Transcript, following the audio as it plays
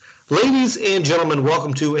Ladies and gentlemen,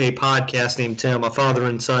 welcome to a podcast named Tim, a father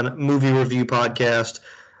and son movie review podcast.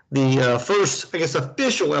 The first,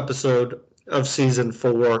 official episode of season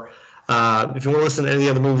 4. If you want to listen to any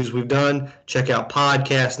of the movies we've done, check out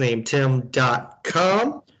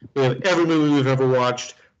podcastnametim.com. We have every movie we've ever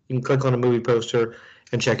watched. You can click on a movie poster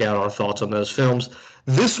and check out our thoughts on those films.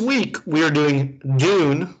 This week, we are doing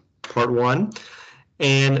Dune, Part 1,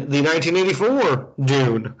 and the 1984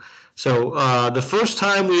 Dune. So the first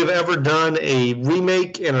time we have ever done a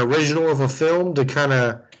remake and original of a film to kind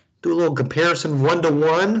of do a little comparison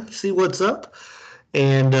 1-to-1, see what's up.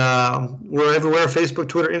 And we're everywhere, Facebook,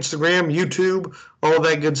 Twitter, Instagram, YouTube, all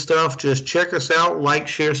that good stuff. Just check us out, like,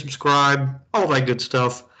 share, subscribe, all that good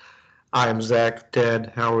stuff. I am Zach.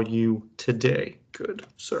 Dad, how are you today? Good,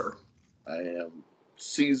 sir. I am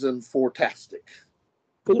season 4-tastic.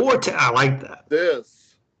 I like that.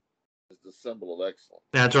 This is the symbol of excellence.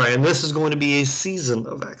 That's right, and this is going to be a season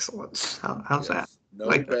of excellence. How's that? No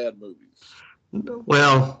like bad that. Movies.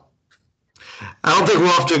 Well, I don't think we're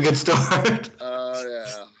off to a good start.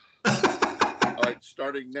 Yeah. All right,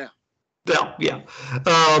 starting now. Yeah.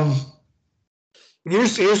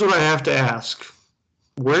 Here's what I have to ask.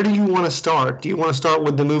 Where do you want to start? Do you want to start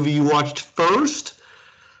with the movie you watched first,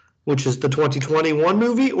 which is the 2021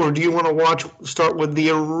 movie, or do you want to start with the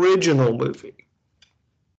original movie?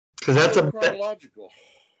 Because that's chronological.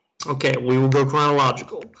 Okay, we will go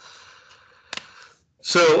chronological.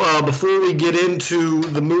 So before we get into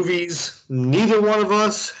the movies, neither one of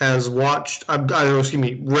us has read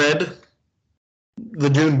the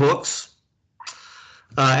Dune books.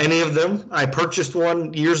 Any of them. I purchased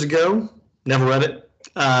one years ago. Never read it.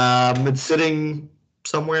 It's sitting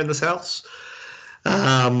somewhere in this house.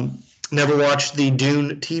 Never watched the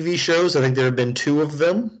Dune TV shows. I think there have been 2 of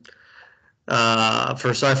them. For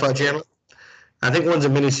Sci-Fi Channel. I think one's a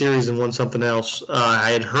miniseries and one's something else. I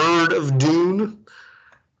had heard of Dune.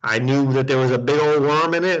 I knew that there was a big old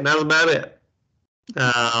worm in it, and that was about it.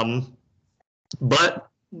 But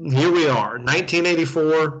here we are,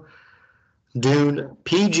 1984, Dune,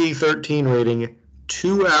 PG-13 rating,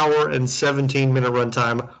 2 hour and 17-minute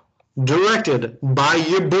runtime, directed by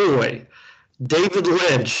your boy, David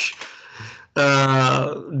Lynch.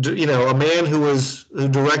 A man who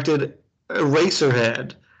directed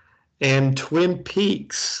Eraserhead and Twin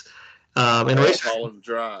Peaks, and Mulholland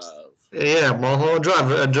Drive. Yeah, Mulholland Drive.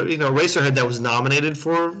 Eraserhead that was nominated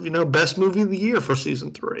for best movie of the year for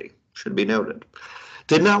season 3. Should be noted.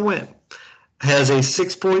 Did not win. Has a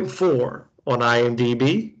 6.4 on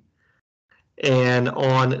IMDb, and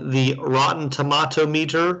on the Rotten Tomato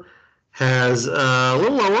meter has a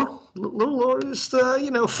little lower. Just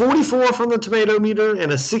 44 from the tomato meter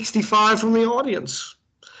and a 65 from the audience.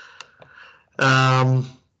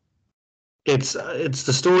 It's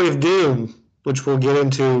the story of Dune, which we'll get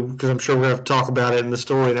into because I'm sure we're going to talk about it in the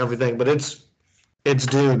story and everything. But it's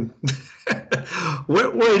Dune.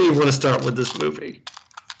 Where do you want to start with this movie?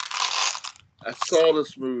 I saw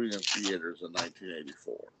this movie in theaters in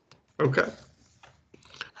 1984. Okay.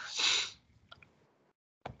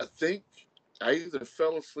 I think I either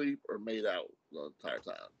fell asleep or made out the entire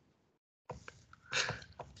time.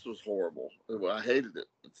 This was horrible. I hated it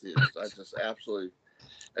in theaters. I just absolutely.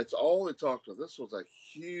 It's all they talked about. This was a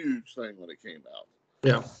huge thing when it came out.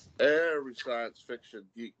 Yeah. Every science fiction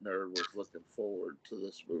geek nerd was looking forward to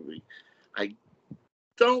this movie. I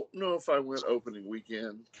don't know if I went opening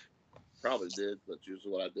weekend. Probably did. That's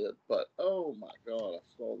usually what I did. But, oh, my God, I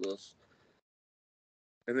saw this.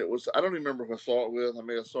 And it was, I don't even remember who I saw it with. I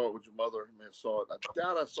may have saw it with your mother. I may have saw it. I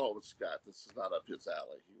doubt I saw it with Scott. This is not up his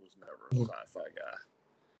alley. He was never a sci-fi guy.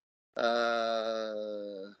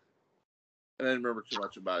 And I didn't remember too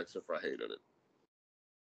much about it except for I hated it.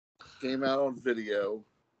 Came out on video.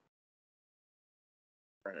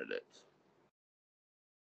 Rented it.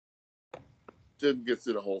 Didn't get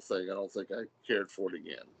through the whole thing. I don't think I cared for it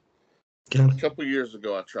again. Okay. A couple years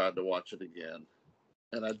ago, I tried to watch it again.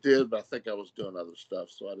 And I did, but I think I was doing other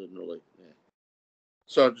stuff, so I didn't really. Yeah.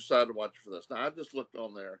 So I decided to watch it for this. Now, I just looked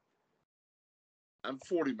on there. I'm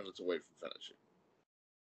 40 minutes away from finishing.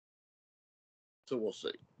 So we'll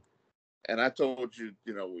see. And I told you,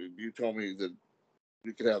 you told me that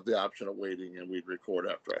you could have the option of waiting and we'd record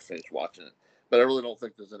after I finish watching it. But I really don't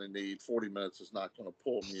think there's any need. 40 minutes is not going to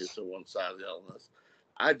pull me to one side or the other.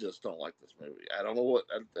 I just don't like this movie. I don't know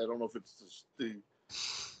I don't know if it's just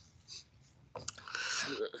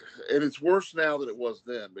and it's worse now than it was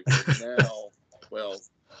then, because now, well,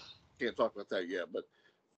 can't talk about that yet. But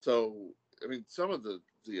so, I mean, some of the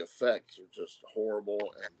effects are just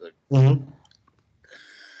horrible, and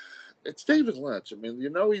it's David Lynch. I mean,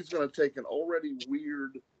 he's going to take an already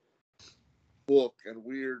weird book and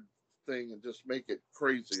weird thing and just make it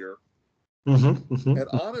crazier. Mm-hmm. And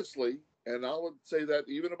honestly, and I would say that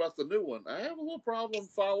even about the new one, I have a little problem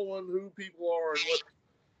following who people are and what.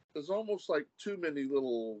 There's almost like too many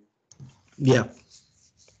little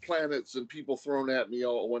planets and people thrown at me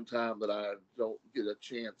all at one time that I don't get a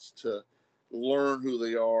chance to learn who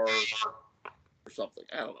they are or something.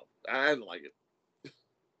 I don't know. I didn't like it.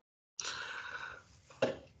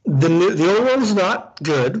 The old one's not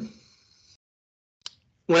good.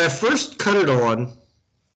 When I first cut it on,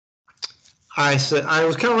 I said I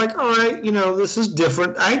was kind of like, all right, this is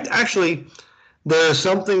different. There's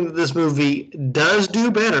something that this movie does do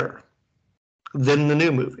better than the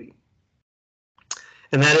new movie,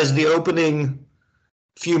 and that is the opening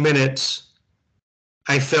few minutes.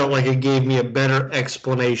 I felt like it gave me a better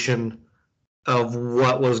explanation of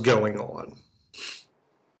what was going on.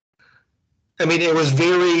 I mean, it was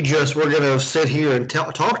very just, we're going to sit here and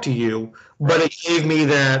talk to you, but it gave me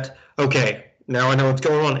that, okay, now I know what's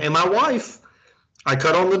going on. And my wife, I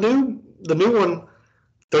cut on the new one,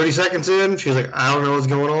 30 seconds in, she was like, I don't know what's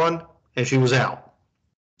going on, and she was out.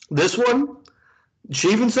 This one, she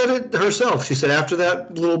even said it herself. She said after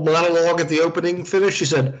that little monologue at the opening finished, she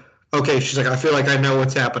said, okay, she's like, I feel like I know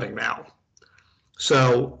what's happening now.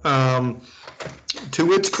 So,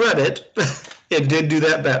 to its credit, it did do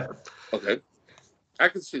that better. Okay. I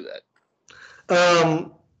can see that.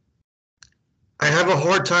 I have a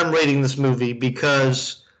hard time rating this movie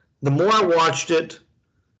because the more I watched it,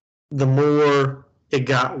 the more it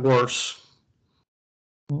got worse.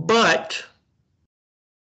 But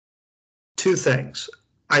two things.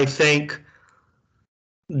 I think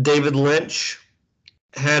David Lynch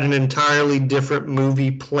had an entirely different movie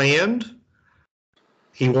planned.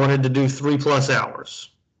 He wanted to do 3+ hours.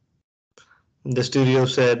 The studio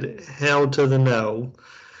said, hell to the no.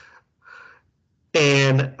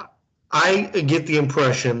 And I get the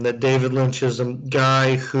impression that David Lynch is a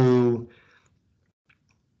guy who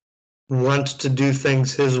wants to do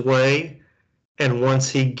things his way, and once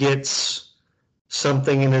he gets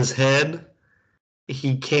something in his head,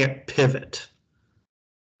 he can't pivot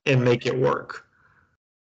and make it work.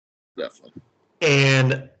 Definitely.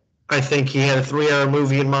 And I think he had a 3-hour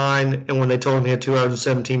movie in mind, and when they told him he had 2 hours and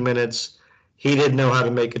 17 minutes, he didn't know how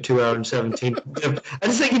to make a 2 hour and 17. I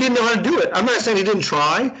just think he didn't know how to do it. I'm not saying he didn't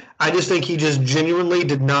try. I just think he just genuinely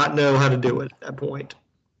did not know how to do it at that point.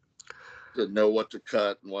 Didn't know what to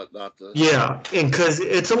cut and what not to. Yeah, and because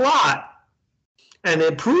it's a lot. And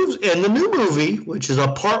it proves, in the new movie, which is a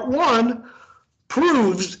part 1,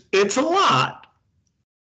 proves it's a lot.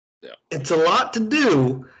 Yeah. It's a lot to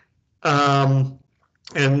do.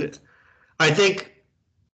 And I think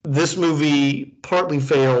this movie partly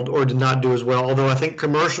failed or did not do as well, although I think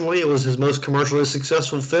commercially it was his most commercially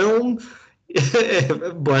successful film.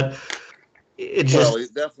 But it just... Well, he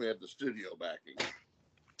definitely had the studio backing.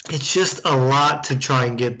 It's just a lot to try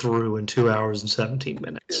and get through in 2 hours and 17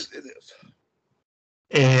 minutes. It is.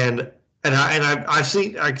 And I've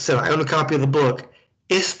seen, like I said, I own a copy of the book.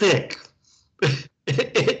 It's thick.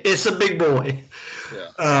 It's a big boy.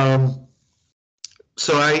 Yeah.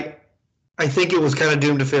 So I think it was kind of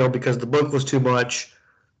doomed to fail because the book was too much,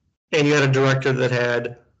 and you had a director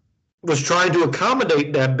that was trying to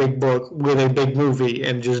accommodate that big book with a big movie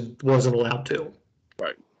and just wasn't allowed to.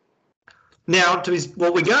 Right. Now, to be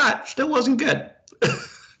what we got still wasn't good.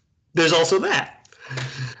 There's also that.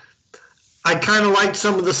 I kind of liked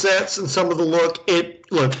some of the sets and some of the look.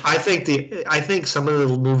 I think some of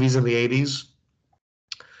the movies in the 80s,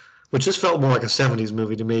 which just felt more like a 70s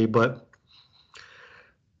movie to me, but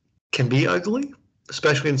can be ugly,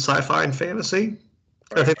 especially in sci-fi and fantasy.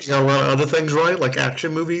 Right. I think they got a lot of other things right, like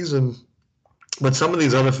action movies, but some of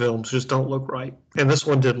these other films just don't look right, and this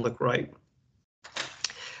one didn't look right.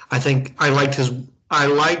 I think I liked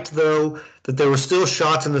though that there were still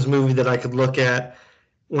shots in this movie that I could look at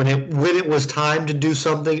when it was time to do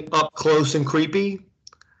something up close and creepy.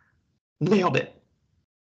 Nailed it.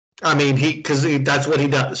 I mean, because that's what he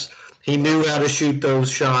does. He knew how to shoot those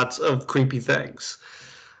shots of creepy things.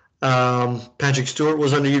 Patrick Stewart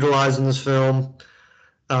was underutilized in this film.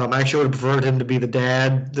 I actually would have preferred him to be the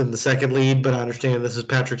dad than the second lead, but I understand this is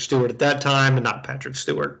Patrick Stewart at that time and not Patrick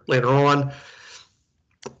Stewart later on.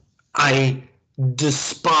 I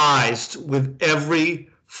despised with every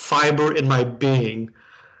fiber in my being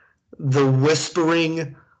the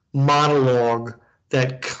whispering monologue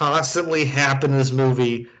that constantly happened in this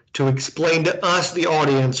movie to explain to us, the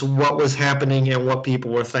audience, what was happening and what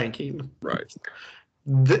people were thinking. Right.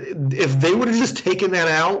 If they would have just taken that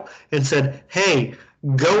out and said, hey,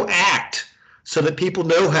 go act so that people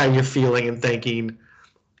know how you're feeling and thinking,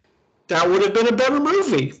 that would have been a better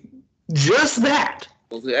movie. Just that.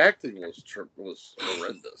 Well, the acting was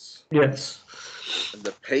horrendous, Yes. and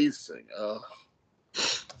the pacing.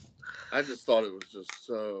 I just thought it was just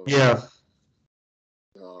so Yeah.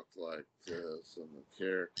 talked like this, and the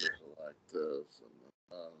characters are like this, and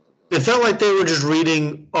It felt like they were just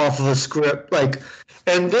reading off of a script, like,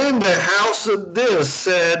 and then the house of this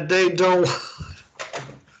said they don't.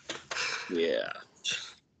 yeah.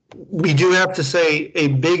 We do have to say a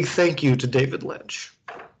big thank you to David Lynch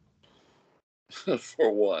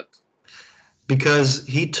For what? because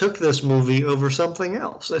he took this movie over something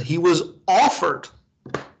else that he was offered.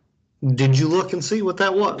 Did you look and see what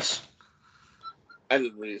that was? I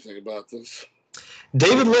didn't read anything about this.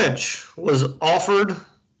 David Lynch was offered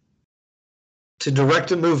to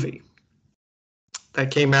direct a movie that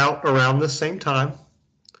came out around the same time,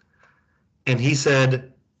 and he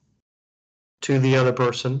said to the other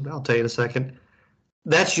person, I'll tell you in a second,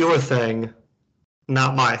 that's your thing,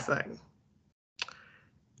 not my thing.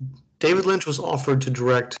 David Lynch was offered to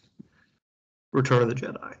direct Return of the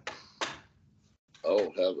Jedi.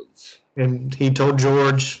 Oh, heavens. And he told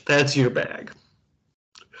George, that's your bag.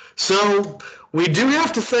 So we do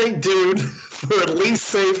have to thank Dune for at least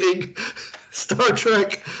saving Star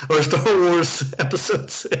Trek or Star Wars Episode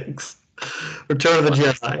 6, Return of the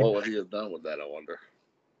Jedi. What would he have done with that, I wonder?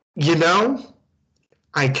 You know,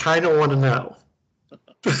 I kind of want to know.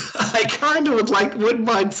 I kind of wouldn't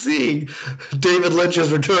mind seeing David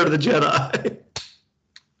Lynch's Return of the Jedi.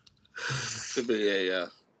 Could be a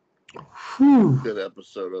good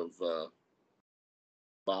episode of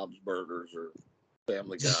Bob's Burgers or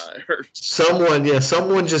Family Guy. Or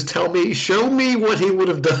Someone just show me what he would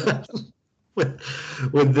have done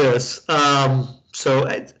with this. So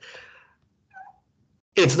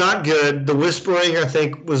it's not good. The whispering, I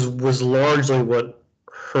think, was largely what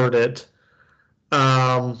hurt it.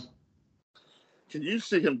 Can you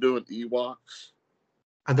see him doing Ewoks?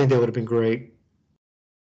 I think that would have been great.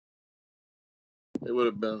 It would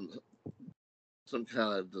have been some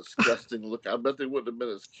kind of disgusting look. I bet they wouldn't have been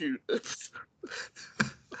as cute as.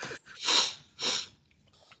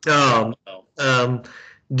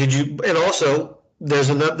 Did you? And also, there's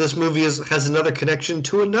another. This movie has another connection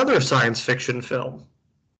to another science fiction film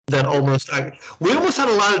that we almost had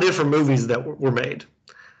a lot of different movies that were made.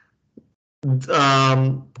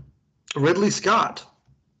 Ridley Scott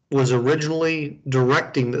was originally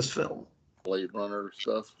directing this film. Blade Runner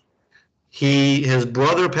stuff. His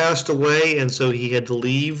brother passed away, and so he had to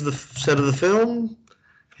leave the set of the film,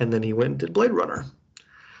 and then he went and did Blade Runner.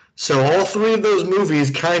 So all three of those movies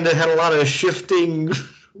kind of had a lot of shifting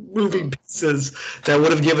moving pieces that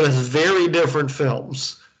would have given us very different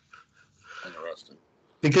films. Interesting.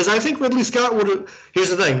 Because I think Ridley Scott would have. Here's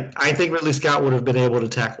the thing: I think Ridley Scott would have been able to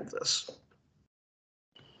tackle this.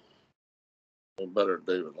 Well, better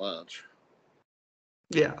than David Lynch.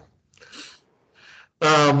 Yeah.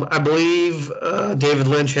 I believe David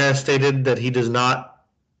Lynch has stated that he does not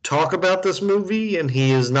talk about this movie and he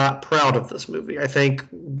is not proud of this movie. I think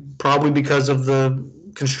probably because of the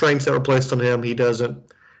constraints that were placed on him, he doesn't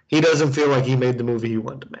feel like he made the movie he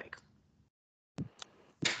wanted to make.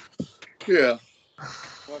 Yeah.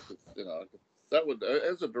 Well, that would,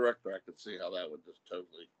 as a director, I could see how that would just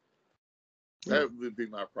totally. That would be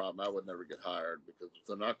my problem. I would never get hired because if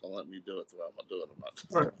they're not going to let me do it, then I'm going to do it. I'm not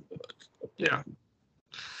going to do it. Yeah.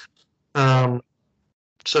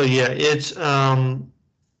 So yeah, it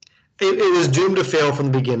was doomed to fail from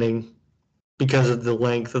the beginning because of the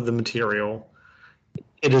length of the material.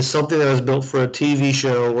 It is something that was built for a TV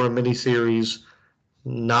show or a miniseries,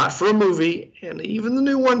 not for a movie, and even the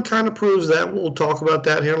new one kind of proves that. We'll talk about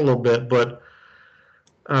that here in a little bit. But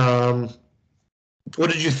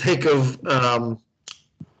what did you think of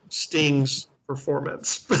Sting's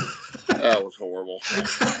performance? That was horrible.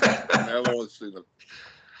 I've only seen a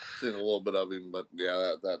little bit of him, but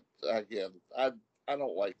yeah, that again, I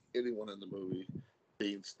don't like anyone in the movie.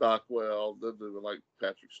 Dean Stockwell, didn't even like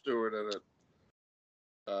Patrick Stewart in it.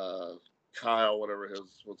 Kyle,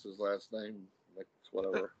 what's his last name?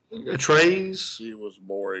 Whatever. Trays. He was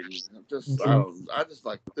boring. I just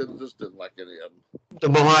didn't like any of them. The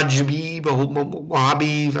Mojave, I don't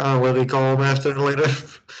know what they call him after later.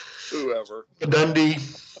 Whoever. Dundee.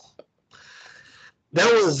 That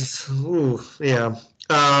was, yeah.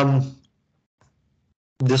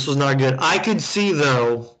 This was not good. I could see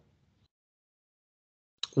though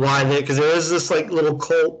why because there is this like little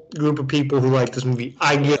cult group of people who like this movie.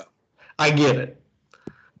 I get it.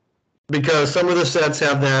 Because some of the sets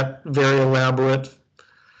have that very elaborate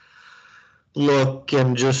look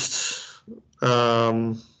and just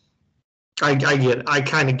I get it. I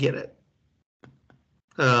kind of get it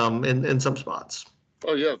in some spots.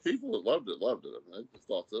 Oh yeah, people that loved it loved it. I mean, they just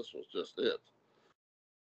thought this was just it.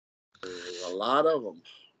 There was a lot of them.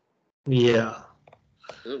 Yeah.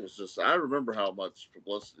 It was just. I remember how much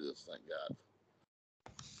publicity this thing got.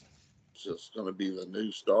 It's just going to be the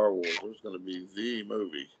new Star Wars. It was going to be the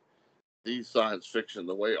movie, the science fiction,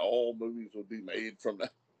 the way all movies would be made from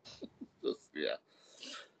that. Just yeah.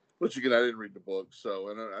 But again, I didn't read the book, so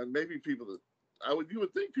and maybe people that you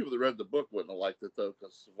would think people that read the book wouldn't have liked it though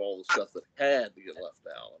because of all the stuff that had to get left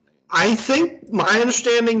out. I mean, I think my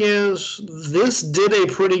understanding is this did a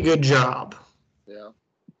pretty good job. yeah,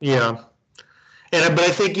 Yeah. But I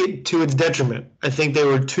think to its detriment. I think they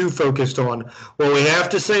were too focused on, well, we have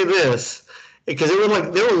to say this. Because it was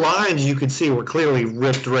like there were lines you could see were clearly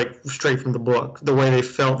ripped right straight from the book. The way they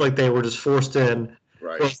felt like they were just forced in.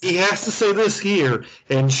 right. Well, he has to say this here,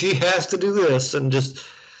 and she has to do this, and just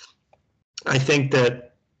I think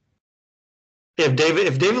that if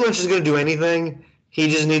David Lynch is going to do anything, he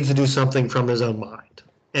just needs to do something from his own mind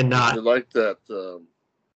and Did not you like that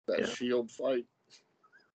yeah, shield fight?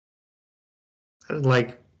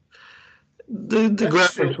 like the That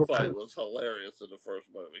graphics shield were fight was hilarious in the first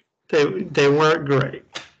movie. they weren't great.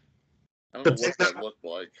 I don't know what The, that looked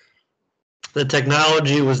like. the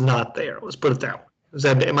technology was not there. Let's put it that way.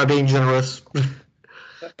 Am I being generous?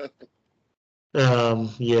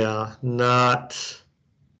 Yeah, not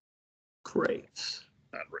great.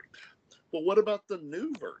 Not great. But what about the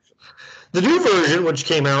new version? The new version, which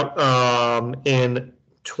came out in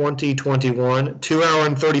 2021, 2 hour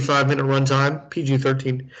and 35-minute runtime,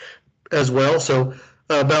 PG-13 as well. So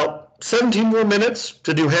about 17 more minutes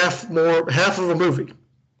to do half of a movie.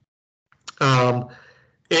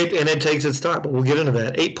 It takes its time, but we'll get into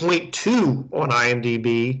that. 8.2 on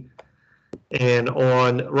IMDb, and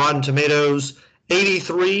on Rotten Tomatoes,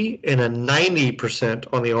 83 and a 90%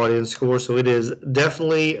 on the audience score. So it is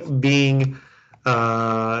definitely being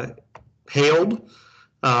hailed.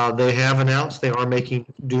 They have announced they are making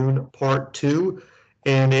Dune Part 2,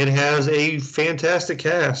 and it has a fantastic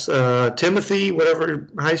cast. Timothy, whatever,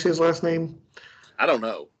 how do you say his last name? I don't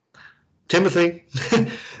know. Timothy.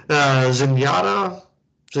 Zenyatta,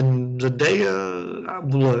 Zendaya,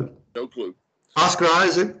 No clue. Oscar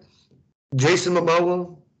Isaac, Jason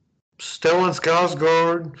Momoa, Stellan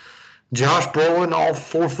Skarsgård, Josh Brolin, all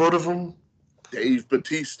 4 foot of them. Dave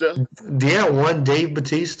Batista. Yeah, one Dave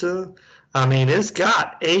Batista. I mean, it's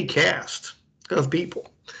got a cast of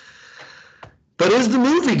people. But is the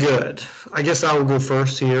movie good? I guess I will go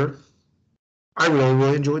first here. I really,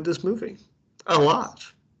 really enjoyed this movie. A lot.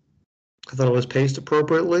 I thought it was paced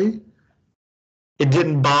appropriately. It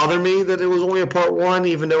didn't bother me that it was only a part 1,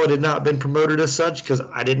 even though it had not been promoted as such, because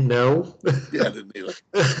I didn't know. Yeah, I didn't either.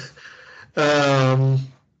 um,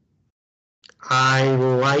 I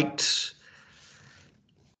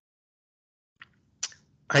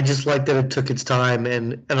just liked that it took its time,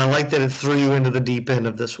 and I like that it threw you into the deep end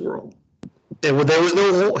of this world. There was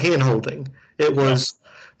no hand holding. It was,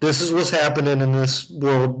 this is what's happening in this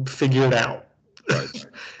world, figure it out. Right.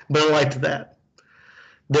 But I liked that.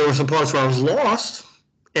 There were some parts where I was lost,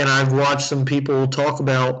 and I've watched some people talk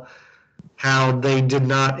about how they did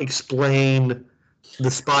not explain the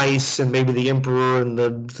spice and maybe the Emperor and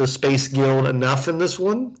the Space Guild enough in this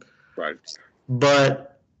one. Right.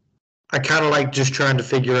 But I kind of like just trying to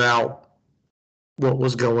figure out what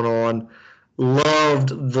was going on.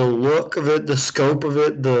 Loved the look of it, the scope of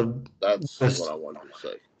it. That's what I wanted to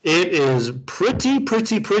say. It is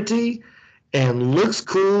pretty, and looks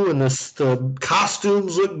cool, and the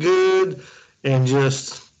costumes look good, and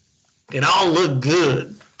just it all looked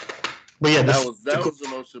good. But yeah, that was the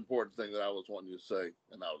most important thing that I was wanting to say,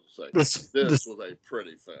 and I was to say this was a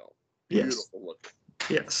pretty film, beautiful yes, looking.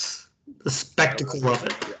 Yes, the spectacle of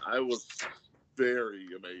it. Yeah, I was very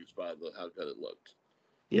amazed by how good it looked.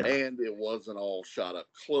 Yeah, and it wasn't all shot up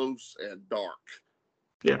close and dark.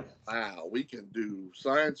 Yeah. Wow, we can do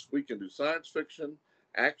science fiction,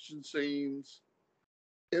 action scenes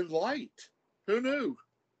in light. Who knew?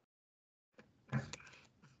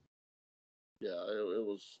 Yeah, it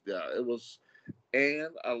was, and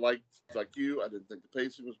I liked, like you, I didn't think the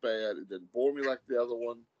pacing was bad. It didn't bore me like the other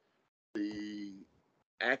one. The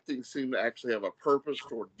acting seemed to actually have a purpose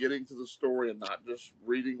toward getting to the story and not just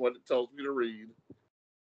reading what it tells me to read.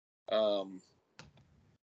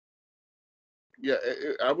 Yeah,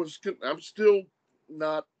 I'm still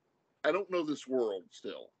not. I don't know this world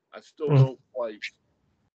still. I still don't quite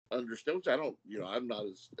understand. Which I don't. I'm not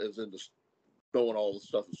as into knowing all the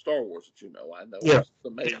stuff in Star Wars that you know. I know the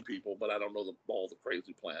main people, but I don't know all the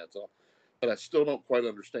crazy planets. But I still don't quite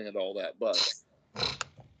understand all that. But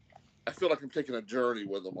I feel like I'm taking a journey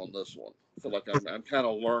with them on this one. I feel like I'm kind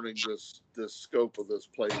of learning this scope of this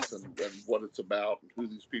place and what it's about and who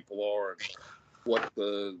these people are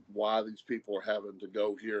and why these people are having to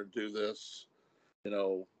go here and do this. You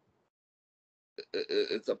know,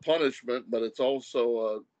 it's a punishment, but it's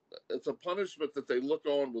also it's a punishment that they look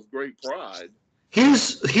on with great pride.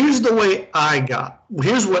 Here's the way I got.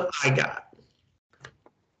 Here's what I got.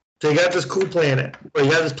 They got this cool planet. Or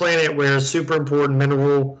you got this planet where it's super important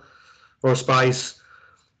mineral or spice.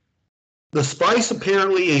 The spice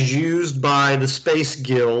apparently is used by the Space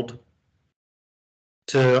Guild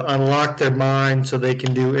to unlock their mind so they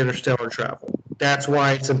can do interstellar travel. That's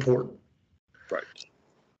why it's important. Right.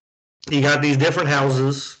 You got these different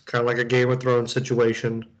houses, kind of like a Game of Thrones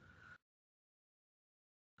situation.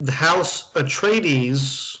 The house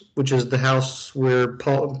Atreides, which is the house where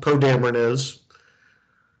Poe Dameron is,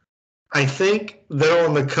 I think they're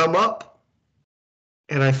on the come up,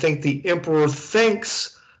 and I think the Emperor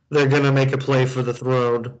thinks they're going to make a play for the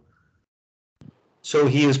throne. So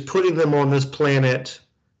he is putting them on this planet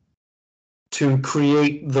to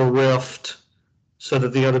create the rift so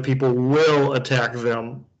that the other people will attack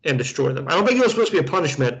them and destroy them. I don't think it was supposed to be a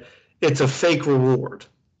punishment. It's a fake reward.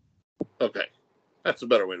 Okay. That's a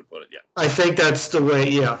better way to put it, yeah. I think that's the way,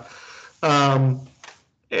 yeah. And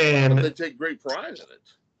but they take great pride in it.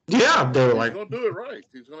 Yeah, they were He's going to do it right.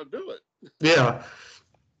 He's going to do it. Yeah.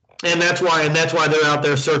 And that's why they're out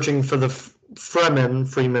there searching for the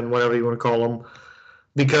Fremen, whatever you want to call them,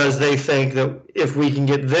 because they think that if we can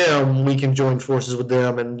get them, we can join forces with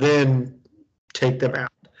them and then take them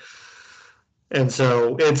out. And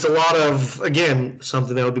so it's a lot of, again,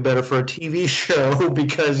 something that would be better for a TV show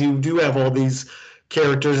because you do have all these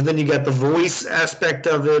characters, and then you got the voice aspect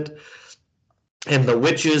of it and the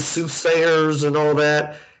witches, soothsayers, and all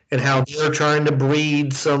that, and how they're trying to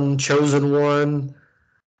breed some chosen one.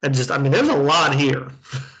 And just, I mean, there's a lot here.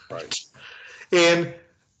 Right. And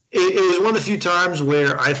it was one of the few times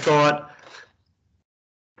where I thought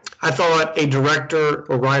a director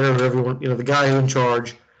or writer or everyone, the guy who's in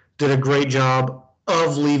charge, did a great job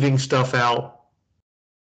of leaving stuff out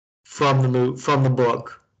from the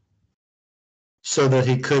book so that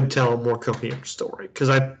he could tell a more coherent story. Because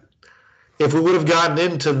if we would have gotten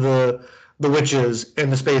into the witches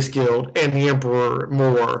and the Space Guild and the Emperor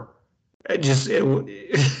more, it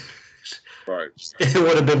right. It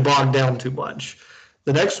would have been bogged down too much.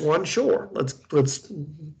 The next one, sure, let's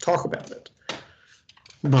talk about it.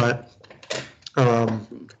 But the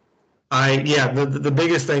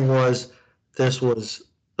biggest thing was this was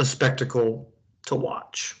a spectacle to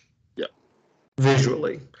watch. Yeah.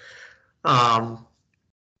 Visually. I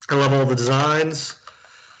love all the designs.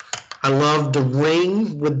 I love the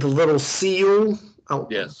ring with the little seal. Oh,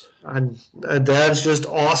 yes. That's just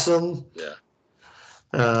awesome. Yeah.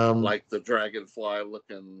 Like the dragonfly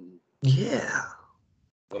looking. Yeah.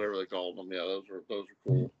 Whatever they called them. Yeah, those were cool.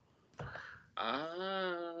 Yeah. I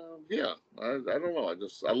don't know.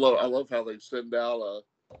 I love how they send out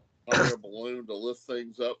a balloon to lift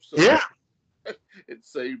things up. So yeah.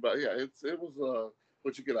 It's saved by it was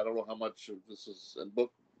which again I don't know how much of this is in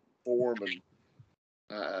book form and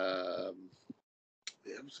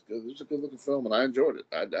it was a good looking film and I enjoyed it.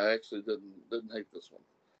 I actually didn't hate this one.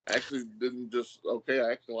 I actually didn't just I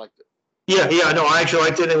actually liked it. Yeah, no, I actually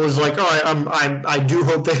liked it. It was like, all right, I do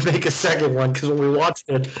hope they make a second one because when we watched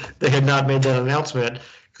it, they had not made that announcement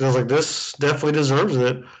because I was like, this definitely deserves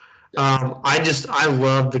it. I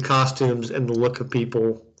love the costumes and the look of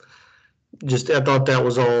people. I thought that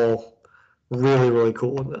was all really, really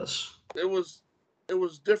cool in this. It was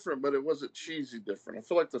different, but it wasn't cheesy different. I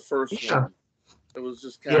feel like the first one, it was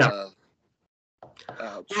just kind of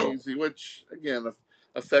cheesy, which again,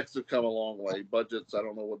 effects have come a long way. Budgets, I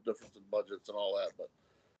don't know what difference in budgets and all that, but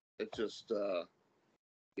it just,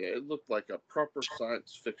 it looked like a proper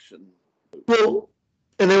science fiction movie. Well,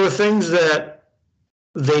 and there were things that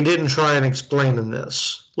they didn't try and explain in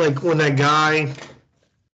this. Like when that guy,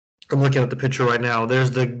 I'm looking at the picture right now,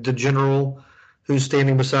 there's the general who's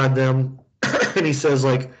standing beside them, and he says,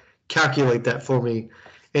 like, calculate that for me.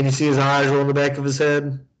 And you see his eyes roll in the back of his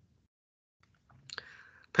head.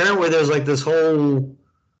 Apparently there's like this whole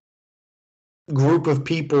group of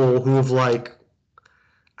people who have I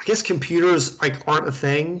guess computers aren't a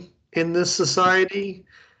thing in this society.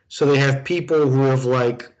 So they have people who have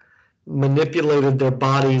manipulated their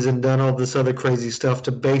bodies and done all this other crazy stuff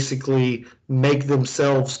to basically make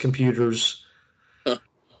themselves computers. And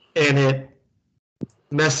it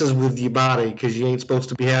messes with your body because you ain't supposed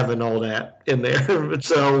to be having all that in there.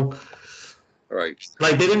 So right.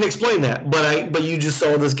 They didn't explain that, but you just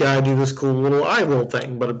saw this guy do this cool little eye roll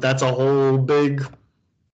thing, but that's a whole big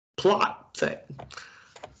plot thing.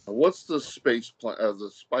 What's the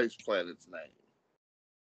the spice planet's name?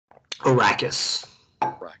 Arrakis.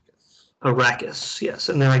 Arrakis. Arrakis, yes.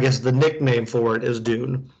 And then I guess the nickname for it is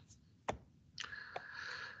Dune.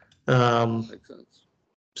 Makes sense.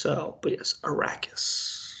 So, but yes,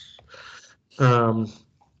 Arrakis.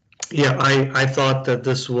 Yeah, I thought that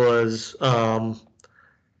this was. I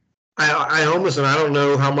almost, and I don't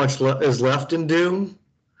know how much is left in Dune.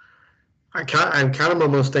 I'm kind of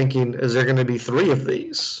almost thinking, is there going to be 3 of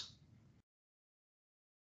these?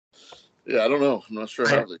 Yeah, I don't know. I'm not sure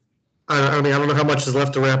how they. I mean, I don't know how much is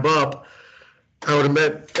left to wrap up. I would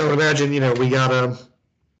imagine, we gotta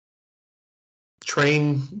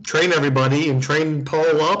train everybody and train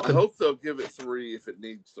Paul up. I hope they'll give it 3 if it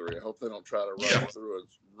needs 3. I hope they don't try to rush through and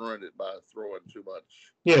ruin it by throwing too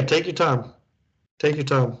much. Yeah, take your time. Take your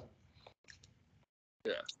time.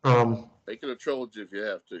 Yeah. Make it a trilogy if you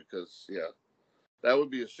have to, because that would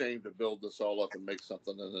be a shame to build this all up and make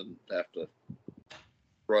something and then have to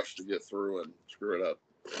rush to get through and screw it up.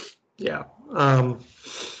 Yeah.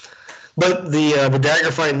 But the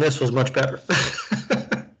dagger fight in this was much better.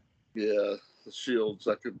 Yeah, the shields.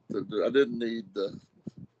 I didn't need the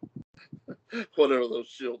whatever those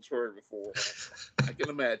shields were before. I can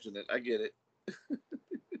imagine it. I get it.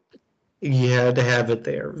 You had to have it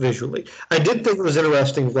there visually. I did think it was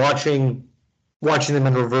interesting watching them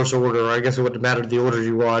in reverse order. I guess it wouldn't matter the order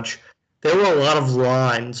you watch. There were a lot of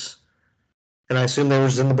lines, and I assume there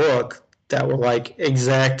was in the book, that were like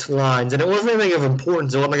exact lines. And it wasn't anything of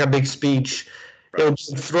importance. It wasn't like a big speech. Right. It was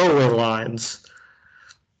just throwaway lines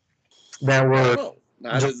that were. No,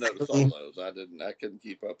 I didn't notice all those. I couldn't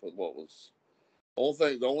keep up with what was.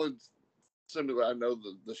 The only similar I know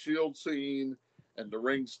the shield scene and the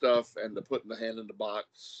ring stuff and the putting the hand in the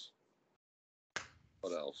box.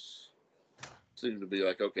 What else? Seemed to be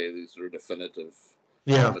like, okay, these are definitive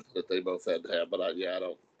moments that they both had to have. But I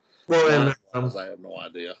don't. Well, and I have no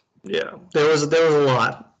idea. Yeah, there was a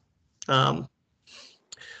lot.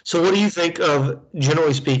 So what do you think of,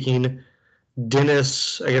 generally speaking,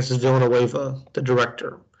 Dennis, I guess is Villanueva, the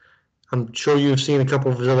director? I'm sure you've seen a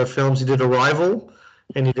couple of his other films. He did Arrival,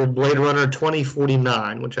 and he did Blade Runner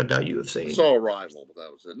 2049, which I doubt you have seen. I saw Arrival, but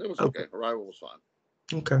that was it. It was okay. Arrival was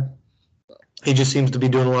fine. Okay. He just seems to be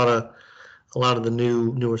doing a lot of the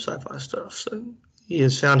newer sci-fi stuff. So he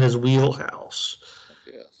has found his wheelhouse.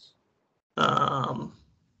 Yes.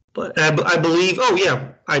 But I believe. Oh yeah,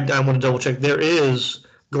 I want to double check. There is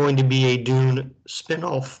going to be a Dune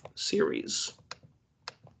spin-off series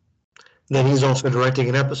that he's also directing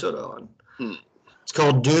an episode on. It's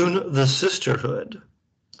called Dune: The Sisterhood.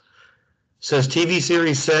 It says TV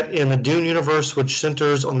series set in the Dune universe, which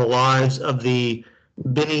centers on the lives of the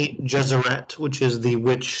Bene Gesserit, which is the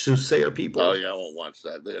witch soothsayer people. Oh yeah, I won't watch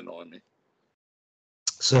that. They annoy me.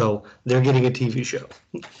 So they're getting a TV show.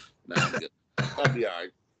 Nah, I'll be all right.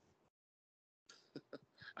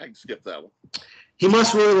 I can skip that one. He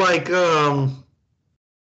must really like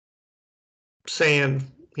saying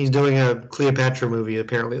he's doing a Cleopatra movie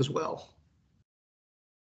apparently as well.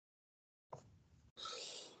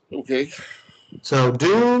 Okay. So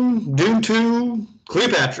Dune 2,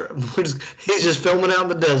 Cleopatra. He's just filming out in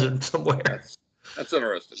the desert somewhere. That's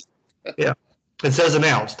interesting. Yeah. It says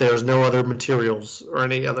announced. There's no other materials or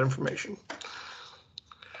any other information.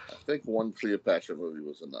 I think one Cleopatra movie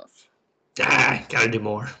was enough. Gotta do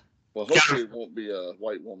more. Well, hopefully it won't be a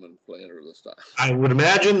white woman playing her this time. I would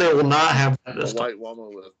imagine they will not have that this time. White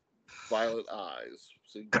woman with violet eyes.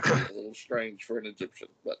 Seems to be a little strange for an Egyptian,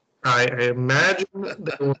 but I imagine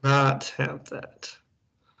they will not have that.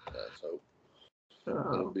 Let's hope.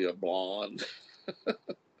 It'll be a blonde.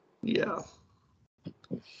 Yeah.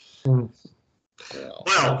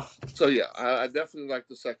 Well, so yeah, I definitely like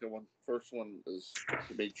the second one. First one is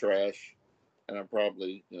to be trash, and I'm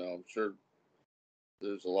probably, I'm sure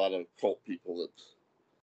there's a lot of cult people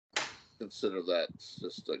that consider that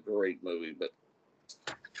just a great movie, but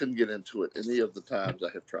I couldn't get into it any of the times I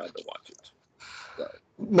have tried to watch it. So,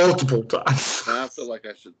 multiple times. I feel like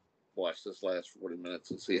I should watch this last 40 minutes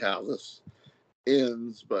and see how this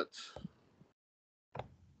ends, but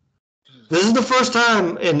this is the first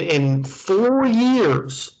time in 4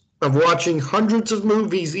 years of watching hundreds of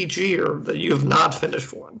movies each year that you have not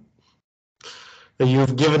finished one, that you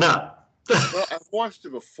have given up. Well, I've watched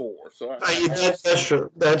it before, so that's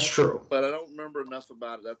true. That's true. But I don't remember enough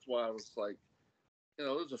about it. That's why I was like,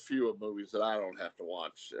 there's a few of movies that I don't have to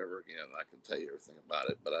watch ever again. I can tell you everything about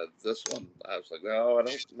it. But this one, I was like, no, I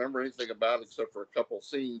don't remember anything about it except for a couple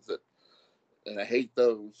scenes and I hate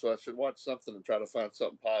those. So I should watch something and try to find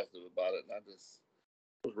something positive about it. And it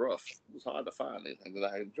was rough. It was hard to find anything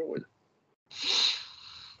that I enjoyed.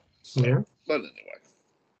 Yeah. But anyway.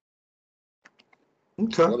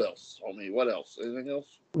 Okay. What else, homie? What else? Anything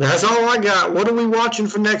else? That's all I got. What are we watching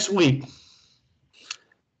for next week?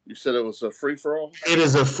 You said it was a free-for-all? It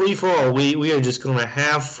is a free-for-all. We are just going to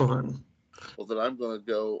have fun. Well, then I'm going to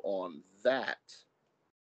go on that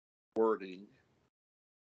wording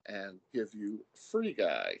and give you Free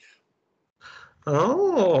Guy.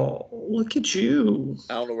 Oh, look at you.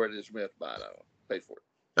 I don't know where it is yet, but I don't pay for it.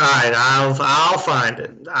 All right, I'll find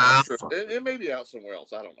it. Sure. It may be out somewhere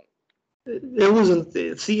else. I don't know. It was in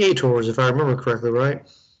theaters, if I remember correctly, right?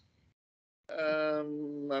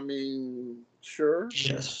 I mean, sure.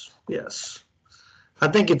 Yes. I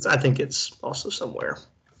think it's also somewhere.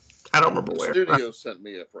 I don't remember where. The studio sent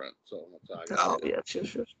me a print, so that's how I got it.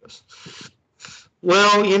 Yes.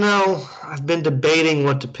 Well, I've been debating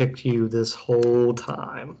what to pick to you this whole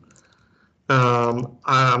time.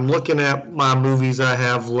 I'm looking at my movies I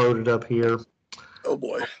have loaded up here. Oh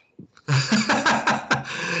boy. I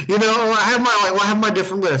have my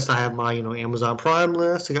different lists. I have my, Amazon Prime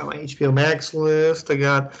list. I got my HBO Max list. I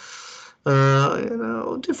got,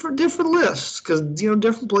 different lists because,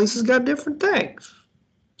 different places got different things,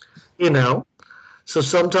 So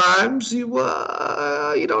sometimes you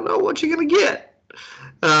don't know what you're going to get.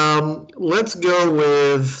 Let's go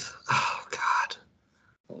with, oh, God.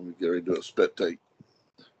 Let me get ready to do a spit take.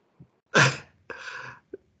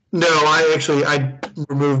 No, I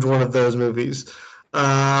removed one of those movies.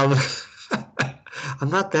 I'm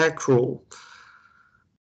not that cruel.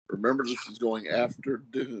 Remember, this is going after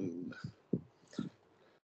Dune.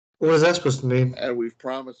 What is that supposed to mean? And we've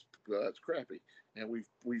promised, that's crappy. And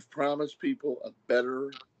we've promised people a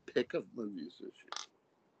better pick of movies this year.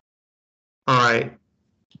 All right.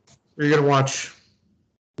 You're going to watch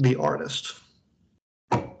The Artist.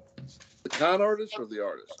 The con artist or the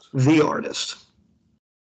artist? The Artist.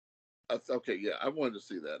 Okay, yeah, I wanted to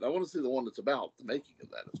see that. I want to see the one that's about the making of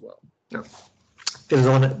that as well. No. It is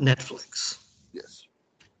on Netflix. Yes.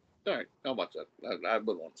 All right, I'll watch that. I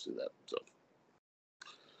would want to see that. So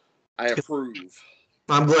I approve.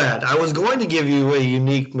 I'm glad. I was going to give you a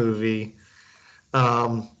unique movie.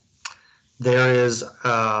 There is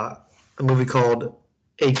a movie called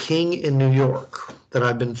A King in New York that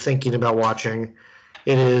I've been thinking about watching.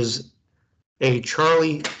 It is a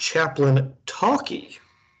Charlie Chaplin talkie.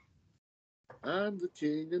 I'm the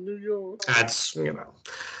king in New York. That's,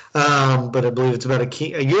 but I believe it's about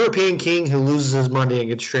a European king who loses his money and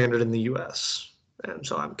gets stranded in the U.S. And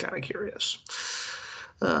so I'm kind of curious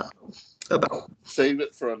about. Save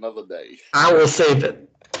it for another day. I will save it.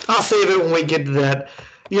 I'll save it when we get to that.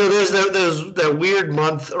 There's that weird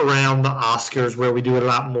month around the Oscars where we do a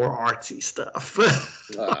lot more artsy stuff.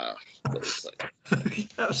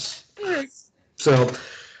 Yes. So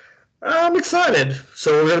I'm excited.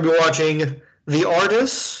 So we're going to be watching The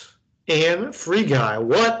Artist and Free Guy.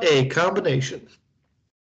 What a combination.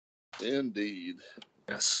 Indeed.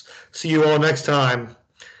 Yes. See you all next time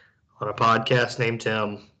on a podcast named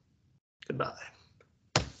Tim. Goodbye.